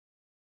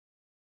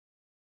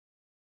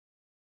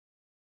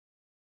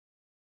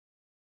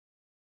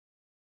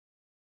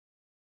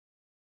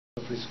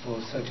office for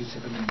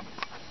 37 years.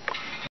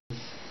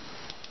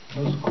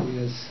 North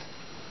Korea's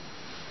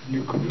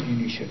nuclear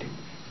initiative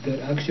that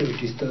actually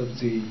disturbed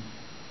the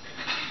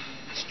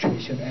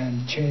situation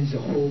and changed the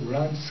whole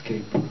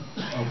landscape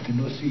of the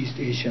Northeast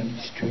Asian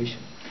situation.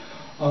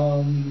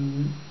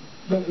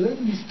 But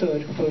let me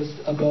start first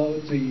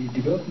about the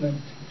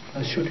development,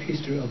 a short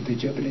history of the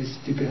Japanese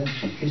defense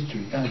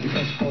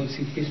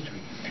policy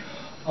history.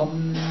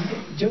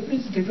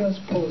 Japanese defense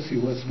policy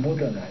was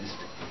modernized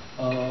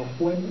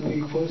when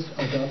we first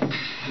adopted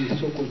the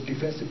so-called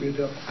defense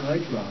build-up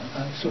guideline,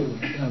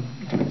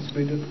 defense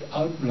build-up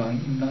outline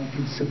in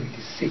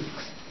 1976,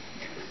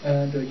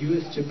 and the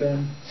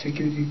U.S.-Japan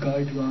security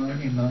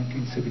guideline in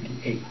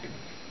 1978.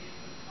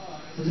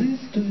 These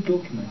two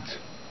documents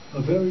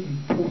are very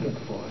important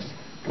for us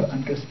to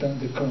understand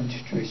the current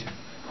situation.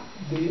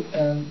 The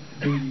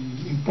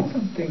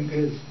important thing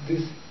is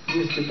this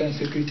U.S.-Japan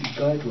security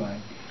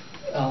guideline.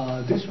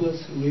 This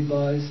was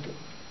revised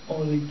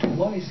only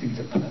twice in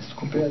the past,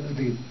 compared to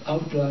the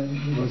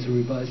outline was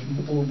revised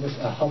almost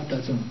a half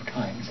dozen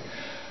times.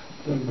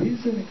 The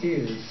reason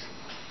is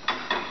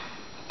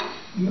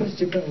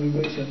U.S.-Japan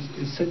relations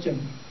is such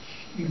an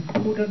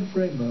important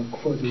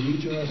framework for the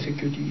regional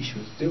security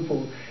issues.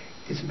 Therefore,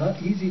 it's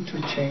not easy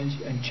to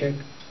change and check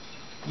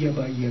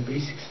year-by-year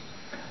basis.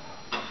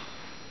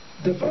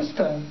 The first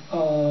time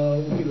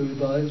we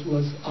revised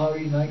was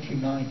early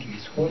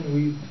 1990s, when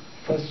we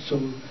first saw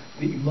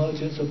the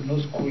emergence of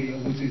North Korea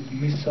with its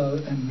missile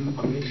and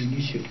nuclear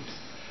initiatives.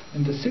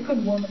 And the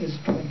second one is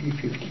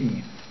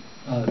 2015,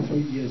 3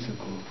 years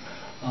ago,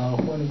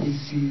 when we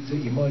see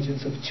the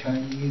emergence of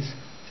Chinese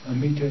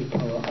military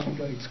power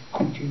after its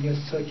continuous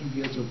 30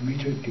 years of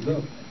military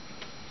development.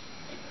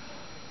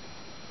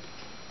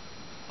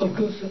 Of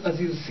course, as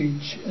you see,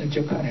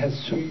 Japan has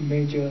three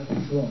major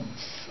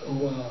fronts.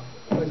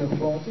 Whether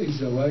front is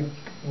the right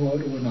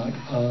word or not,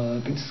 a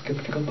bit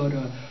skeptical about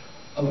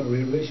our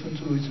relations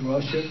with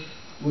Russia.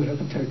 We have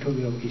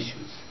territorial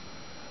issues.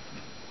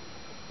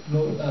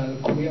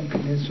 Korean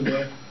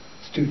Peninsula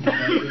still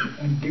divided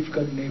and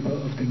difficult neighbor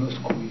of the North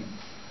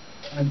Koreans.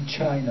 And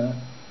China,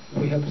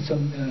 we have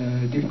some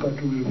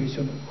difficult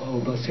relation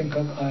over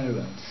Senkaku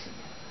Islands.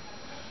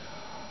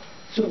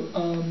 So,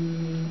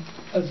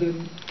 as a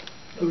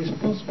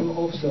responsible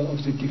officer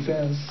of the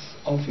defense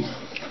office,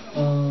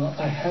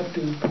 I have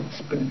to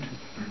spend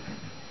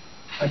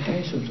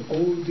attention to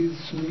all these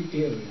three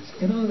areas.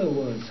 In other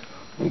words,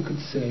 we could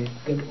say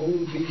that all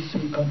these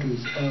three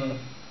countries are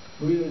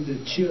really the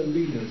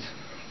cheerleaders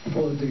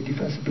for the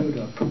defense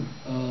build-up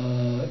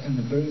in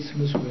a very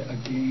smooth way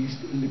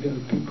against liberal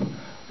people,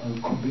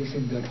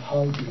 convincing that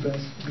how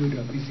defense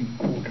build-up is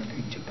important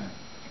in Japan.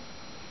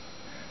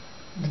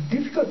 The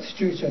difficult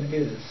situation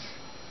is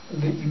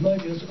the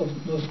emergence of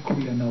North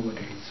Korea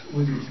nowadays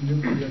with its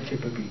nuclear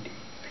capability.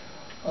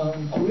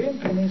 Korean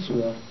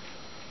Peninsula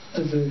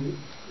is a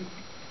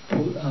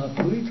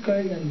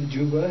politically and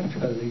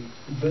geographically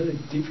very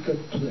difficult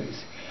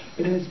place.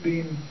 It has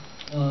been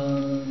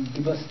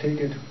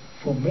devastated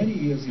for many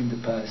years in the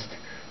past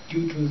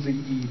due to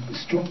the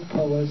strong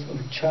powers of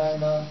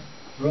China,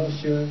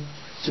 Russia,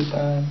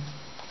 Japan,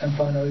 and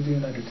finally the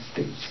United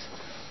States.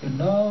 And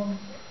now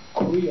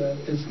Korea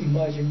is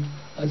emerging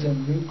as a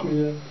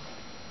nuclear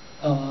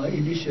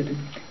initiative,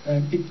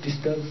 and it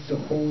disturbs the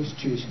whole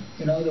situation.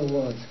 In other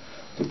words,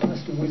 the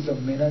past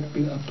wisdom may not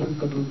be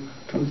applicable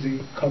to the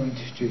current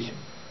situation.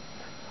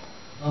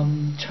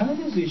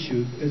 China's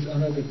issue is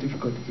another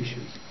difficult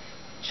issue.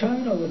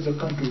 China was the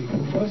country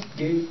who first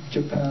gave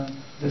Japan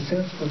the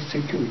sense of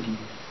security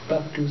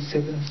back to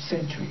 7th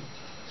century.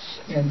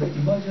 And the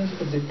emergence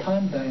of the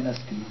Tang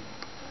Dynasty,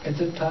 at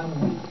that time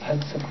we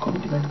had some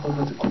commitment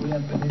over the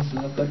Korean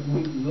Peninsula, but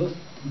we lost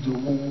the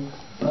war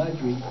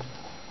badly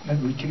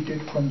and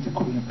retreated from the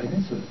Korean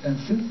Peninsula. And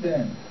since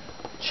then,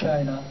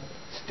 China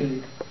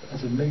stayed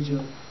as a major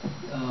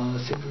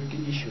security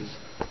issues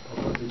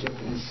for the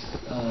Japanese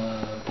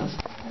past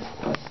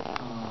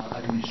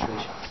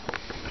administrations.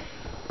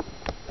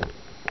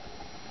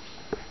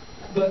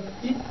 But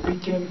it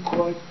became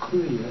quite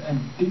clear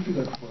and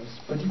difficult for us,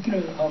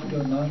 particularly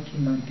after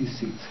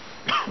 1996,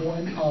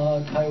 when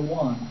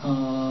Taiwan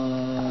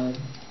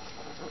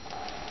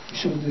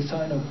showed the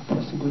sign of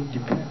possible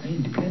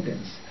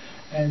independence,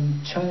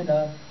 and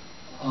China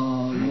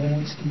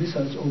launched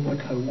missiles over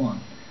Taiwan.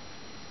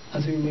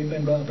 As you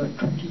remember, about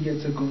 20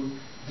 years ago,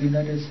 the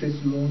United States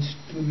launched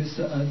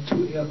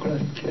two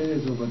aircraft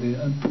carriers over there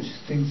and pushed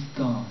things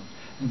down.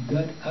 And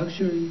that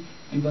actually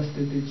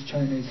devastated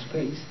China's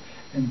face,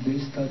 and they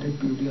started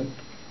building up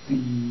the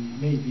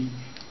Navy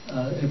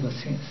ever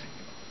since.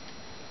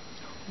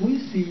 We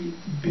see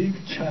big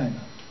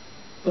China,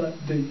 but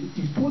the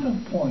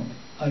important point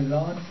I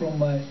learned from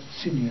my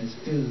seniors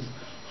is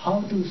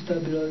how to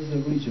stabilize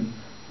the region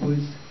with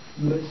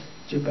US,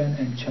 Japan,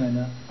 and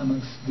China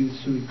amongst these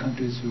three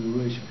countries'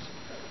 relations.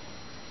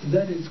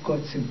 That is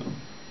quite simple.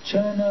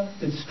 China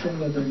is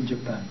stronger than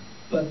Japan,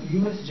 but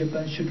US,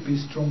 Japan should be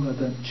stronger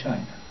than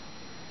China.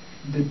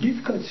 The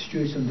difficult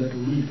situation that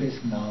we face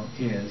now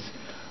is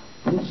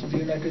both the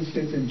United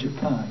States and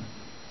Japan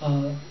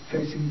are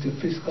facing the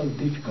fiscal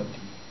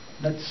difficulty,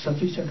 not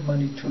sufficient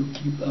money to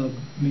keep a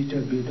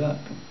military build up.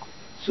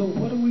 So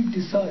what we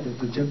decided,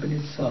 the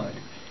Japanese side,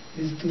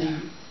 is to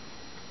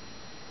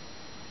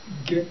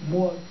get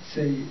more,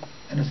 say,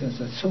 in a sense,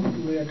 a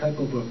software type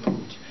of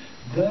approach.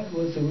 That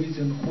was the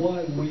reason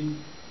why we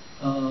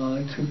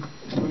took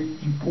 3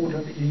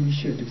 important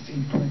initiatives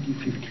in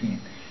 2015.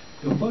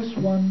 The first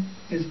one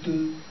is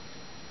to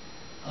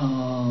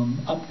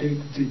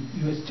update the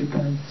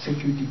U.S.-Japan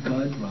security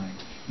guideline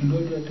in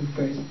order to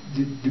face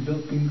the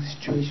developing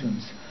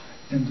situations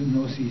in the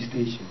Northeast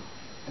Asia.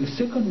 The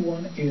second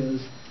one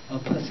is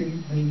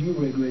passing a new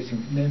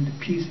regulation named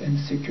Peace and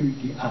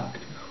Security Act,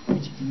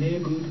 which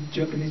enabled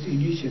Japanese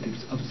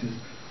initiatives of the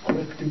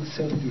collective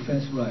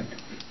self-defense right.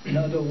 In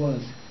other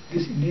words,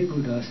 this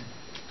enabled us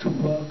to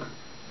work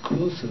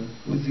closer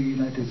with the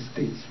United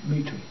States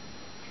military.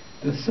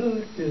 The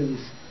third is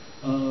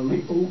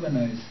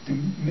reorganize the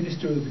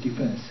Ministry of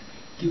Defense,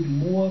 give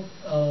more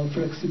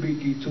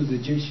flexibility to the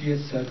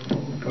JCS side for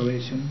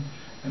operation,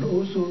 and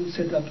also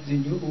set up the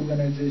new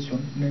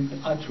organization named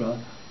ATRA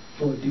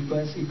for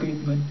defense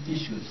equipment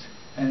issues,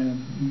 and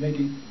made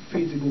it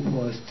feasible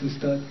for us to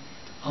start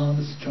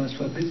arms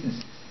transfer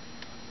businesses.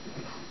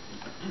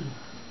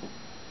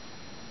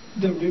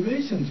 The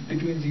relations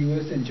between the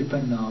US and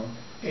Japan now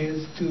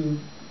is to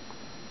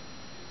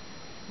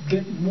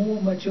get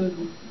more mature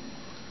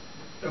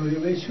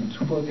relations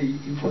for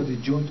the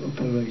joint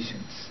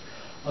operations.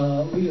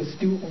 We are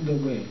still on the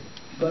way,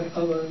 but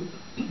our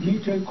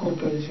military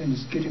cooperation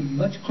is getting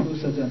much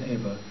closer than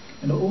ever.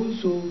 And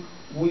also,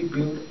 we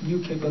build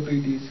new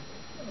capabilities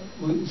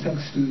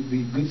thanks to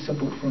the good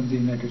support from the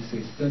United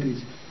States. That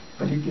is,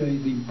 particularly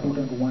the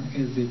important one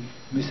is the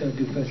missile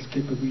defense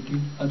capability,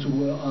 as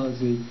well as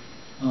the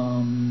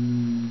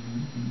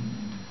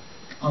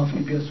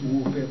amphibious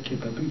warfare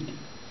capability.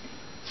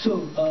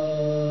 So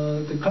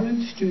the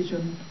current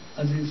situation,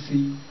 as you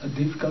see, is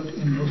difficult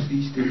in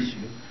Northeast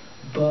Asia,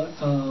 but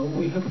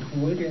we have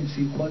to wait and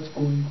see what's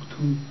going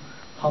to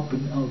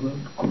happen on the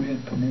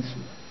Korean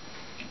Peninsula.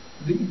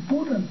 The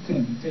important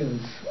thing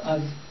is,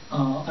 as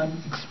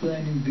I'm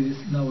explaining this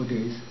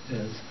nowadays,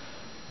 is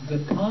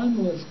the time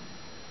was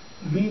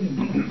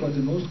meaningful for the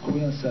North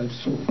Korean side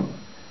so far,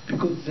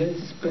 because they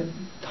spent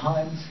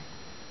times,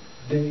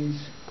 days,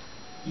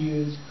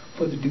 years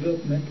for the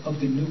development of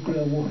the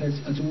nuclear warheads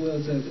as well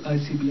as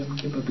ICBM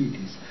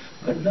capabilities.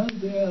 But now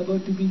they are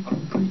about to be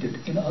completed.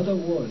 In other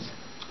words,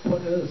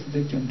 what else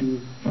they can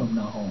do from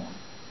now on?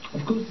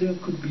 Of course, there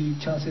could be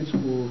chances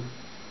for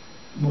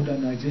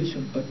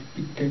modernization, but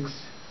it takes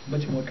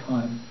much more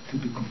time to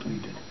be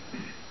completed.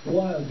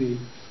 While the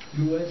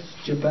US,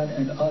 Japan,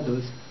 and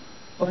others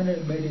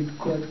finally made it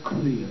quite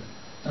clear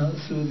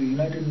through the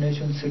United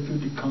Nations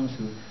Security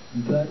Council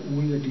that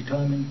we are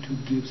determined to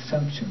give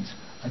sanctions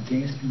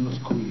against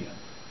North Korea.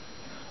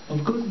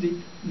 Of course,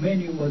 the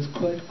menu was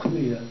quite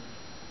clear,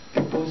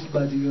 proposed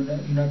by the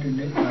United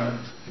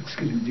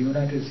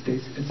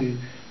States as a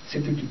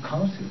Security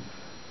Council.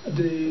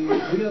 The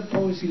real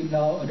policy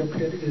now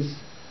adopted is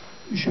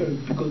sure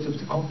because of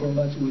the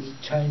compromise with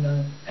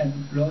China and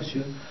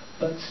Russia,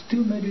 but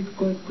still made it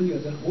quite clear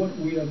that what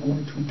we are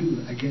going to do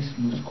against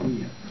North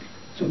Korea.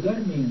 So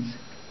that means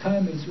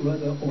time is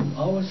rather on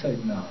our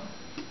side now.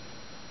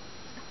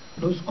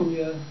 North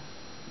Korea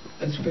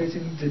is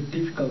facing the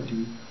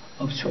difficulty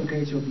of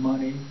shortage of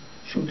money,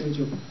 shortage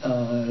of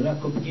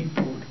lack of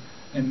import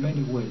in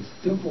many ways.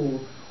 Therefore,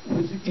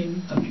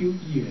 within a few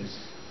years,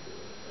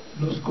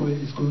 North Korea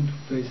is going to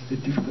face the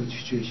difficult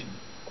situation.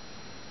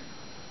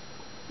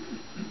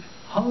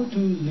 How to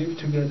live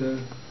together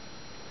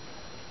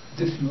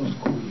this North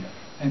Korea,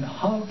 and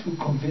how to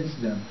convince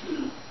them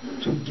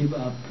to give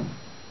up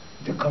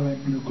the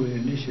current nuclear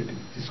initiative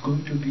is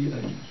going to be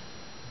a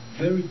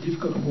very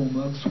difficult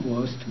homework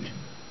for us to do.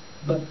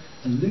 But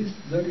at least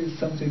that is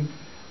something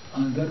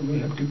that we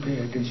have to pay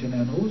attention,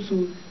 and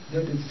also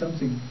that is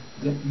something,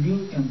 the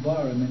new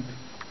environment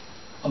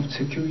of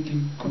security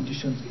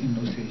conditions in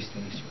Northeast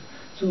Asia.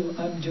 So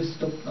I'm just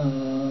stop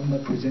my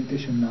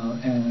presentation now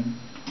and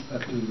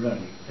back to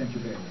Raleigh. Thank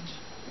you very much.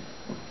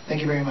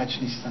 Thank you very much,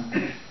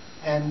 Nishi-san.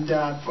 And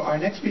for our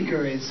next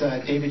speaker is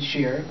David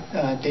Shear.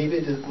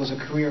 David was a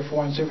career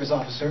Foreign Service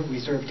officer. We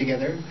served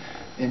together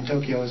in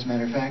Tokyo, as a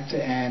matter of fact,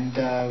 and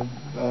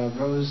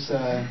rose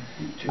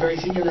to very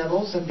senior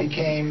levels and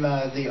became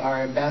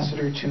our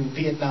ambassador to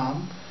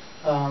Vietnam.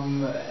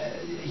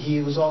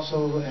 He was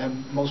also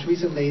most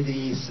recently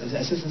the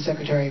Assistant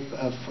Secretary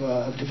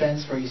of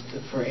Defense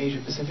for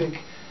Asia Pacific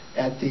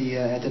at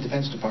the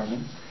Defense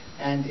Department,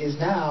 and is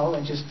now,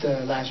 and just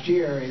last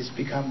year, has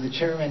become the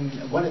chairman.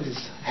 One of his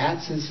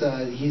hats is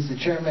he's the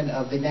chairman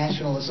of the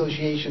National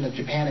Association of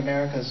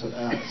Japan-America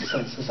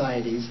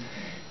Societies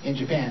in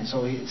Japan.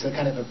 So it's a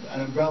kind of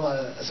an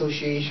umbrella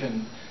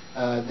association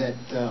that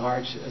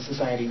our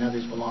society and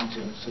others belong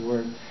to. So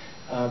we're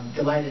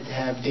delighted to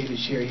have David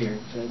Shear here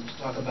to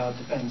talk about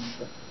defense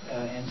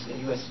and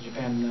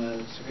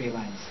U.S.-Japan Security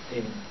Alliance.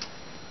 David.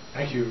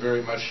 Thank you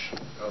very much,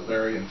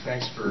 Larry, and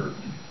thanks for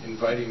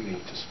inviting me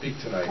to speak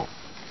tonight.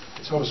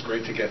 It's always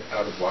great to get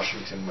out of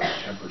Washington when the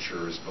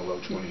temperature is below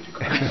 20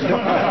 degrees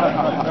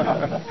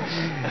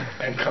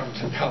and come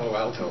to Palo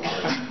Alto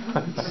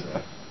where it's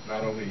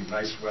not only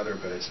nice weather,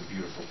 but it's a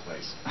beautiful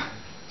place.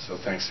 So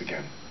thanks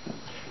again.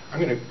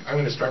 I'm going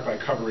to start by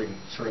covering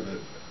sort of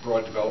the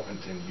broad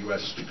development in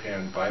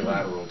U.S.-Japan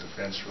bilateral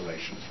defense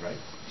relations, right?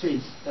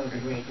 Please, that would be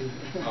great.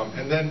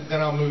 And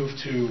then I'll move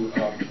to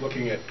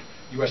looking at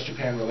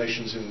U.S.-Japan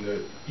relations in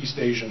the East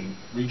Asian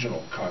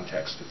regional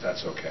context, if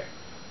that's okay.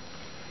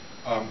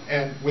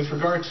 And with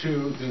regard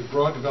to the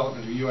broad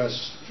development of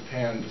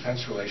U.S.-Japan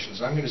defense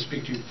relations, I'm going to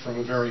speak to you from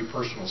a very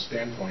personal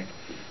standpoint,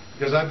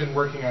 because I've been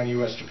working on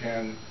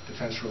U.S.-Japan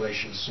defense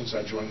relations since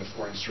I joined the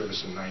Foreign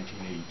Service in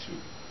 1982.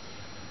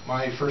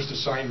 My first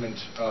assignment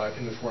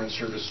in the Foreign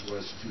Service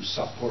was to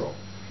Sapporo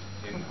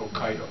in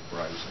Hokkaido,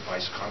 where I was a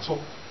vice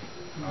consul.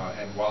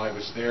 And while I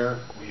was there,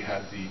 we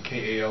had the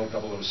KAL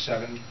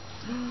 007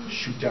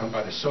 shoot down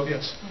by the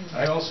Soviets.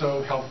 I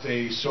also helped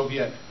a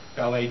Soviet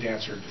ballet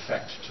dancer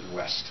defect to the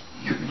West,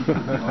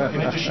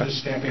 in addition to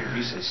stamping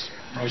visas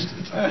most of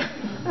the time.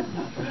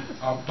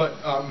 But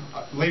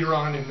later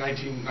on in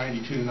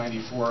 1992 to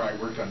 94, I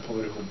worked on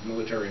political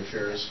military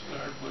affairs. We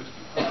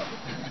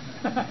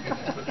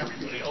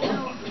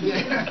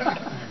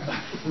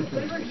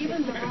were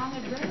given the wrong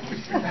address.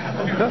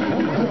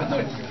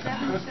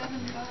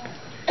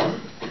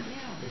 775.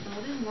 Yeah, so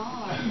it is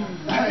not.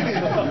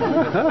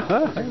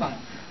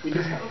 We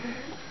just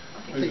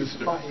please,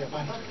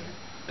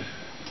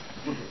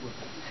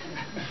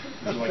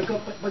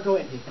 but go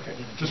ahead. Okay.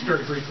 Just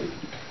very briefly.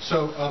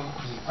 So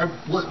I've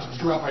worked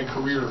throughout my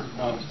career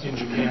in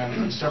Japan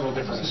on several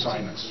different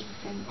assignments.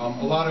 A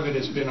lot of it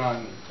has been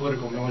on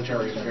political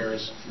military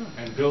affairs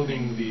and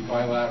building the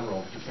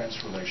bilateral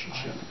defense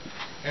relationship.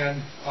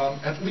 And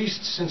at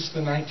least since the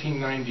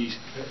 1990s,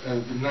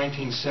 the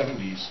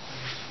 1970s,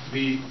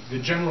 the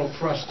general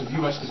thrust of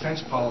U.S.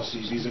 defense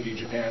policy vis-a-vis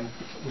Japan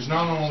was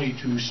not only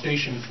to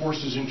station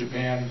forces in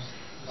Japan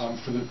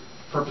for the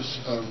purpose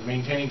of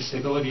maintaining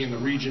stability in the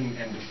region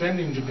and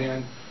defending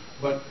Japan,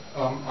 but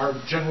our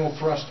general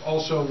thrust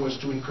also was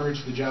to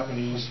encourage the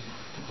Japanese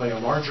to play a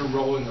larger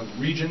role in the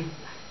region,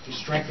 to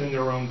strengthen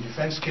their own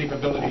defense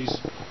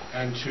capabilities,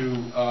 and to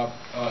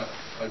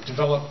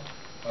develop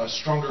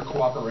stronger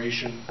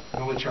cooperation,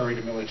 military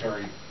to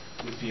military,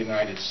 with the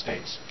United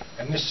States.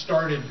 And this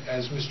started,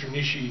 as Mr.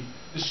 Nishi,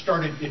 this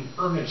started in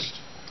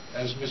earnest,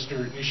 as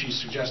Mr. Nishi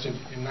suggested,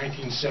 in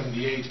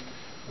 1978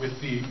 with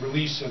the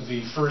release of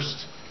the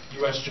first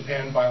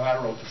U.S.-Japan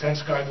bilateral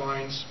defense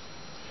guidelines.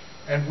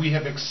 And we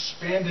have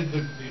expanded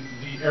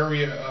the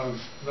area of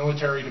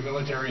military to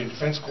military and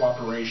defense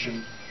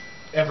cooperation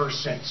ever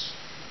since.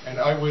 And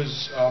I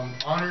was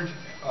honored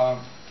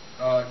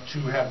to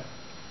have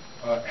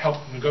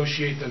helped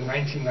negotiate the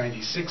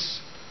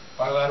 1996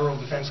 bilateral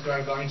defense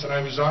guidelines, and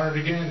I was honored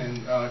again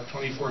in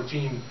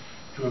 2014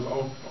 to have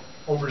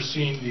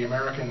overseen the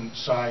American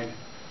side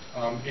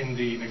in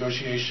the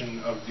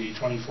negotiation of the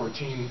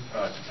 2014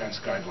 defense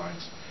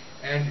guidelines.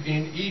 And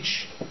in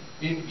each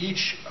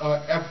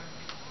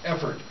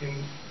effort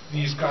in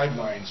these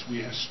guidelines,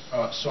 we have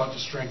sought to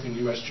strengthen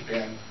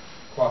U.S.-Japan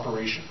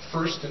cooperation.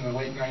 First, in the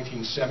late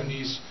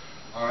 1970s,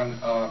 on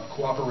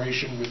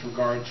cooperation with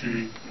regard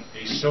to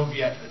a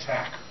Soviet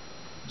attack,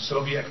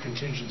 Soviet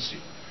contingency.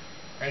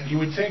 And you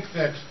would think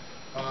that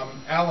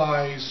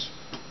allies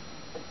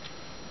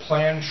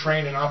plan,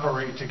 train, and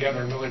operate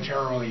together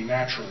militarily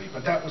naturally,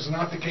 but that was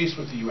not the case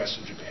with the U.S.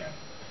 and Japan.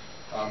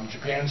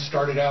 Japan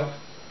started out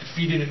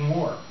defeated in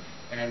war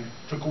and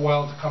took a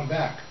while to come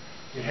back.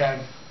 It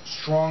had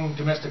strong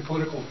domestic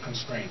political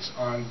constraints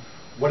on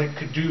what it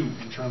could do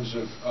in terms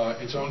of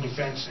its own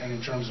defense and in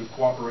terms of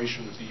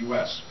cooperation with the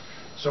U.S.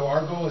 So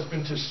our goal has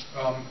been to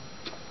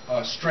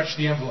stretch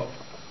the envelope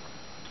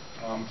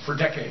for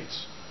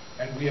decades,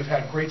 and we have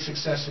had great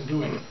success in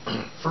doing it.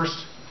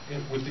 First,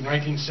 with the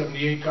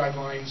 1978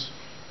 guidelines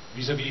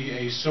vis-a-vis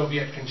a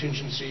Soviet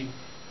contingency,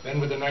 then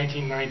with the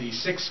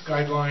 1996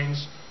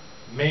 guidelines,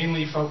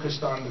 mainly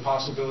focused on the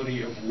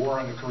possibility of war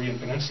on the Korean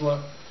Peninsula,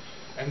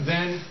 and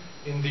then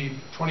in the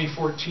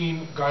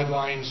 2014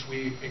 guidelines,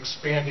 we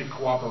expanded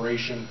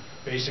cooperation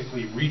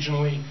basically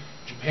regionally.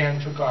 Japan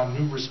took on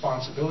new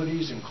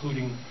responsibilities,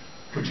 including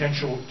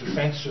potential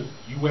defense of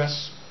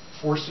U.S.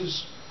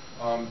 forces,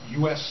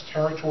 U.S.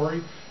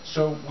 territory.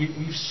 So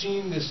we've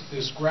seen this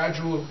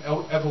gradual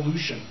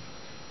evolution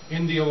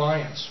in the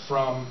alliance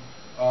from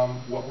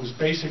what was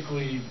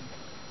basically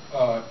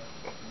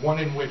one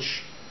in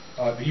which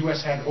the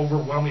U.S. had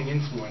overwhelming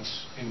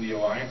influence in the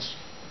alliance.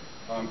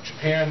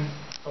 Japan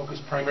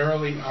focused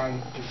primarily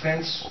on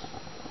defense,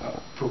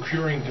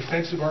 procuring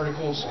defensive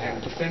articles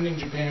and defending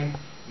Japan,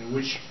 in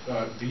which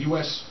the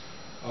U.S.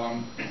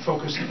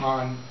 Focused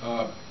on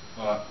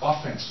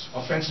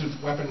offensive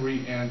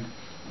weaponry and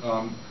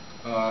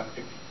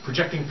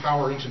projecting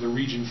power into the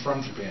region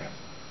from Japan,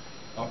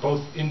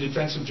 both in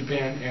defense of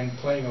Japan and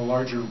playing a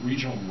larger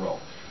regional role.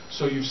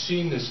 So you've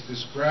seen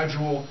this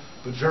gradual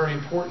but very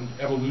important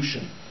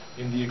evolution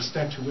in the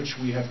extent to which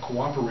we have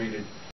cooperated